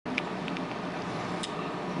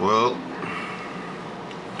Well,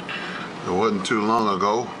 it wasn't too long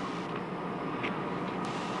ago,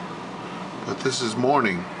 but this is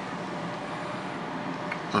morning.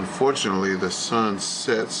 Unfortunately, the sun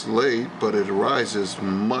sets late, but it rises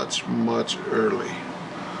much early.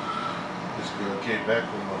 This girl came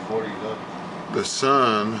back with my 40s up. The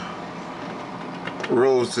sun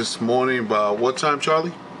rose this morning by what time,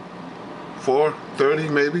 Charlie? 4:30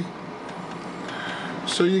 maybe?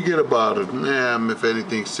 So you get about, if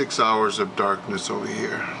anything, 6 hours of darkness over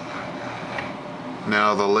here.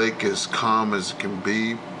 Now the lake is calm as it can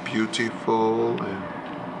be, beautiful,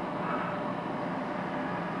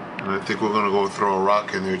 and I think we're gonna go throw a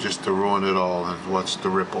rock in there just to ruin it all and watch the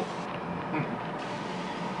ripple.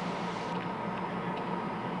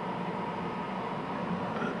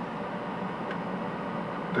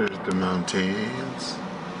 There's the mountains.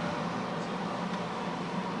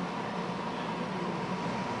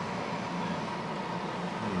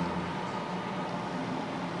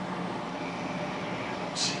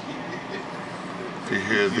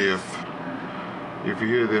 If you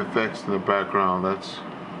hear the effects in the background, that's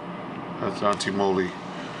Auntie Molly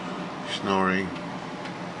snoring.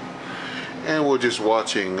 And we're just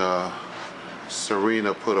watching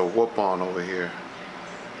Serena put a whoop on over here.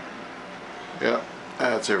 Yep,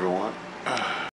 that's everyone.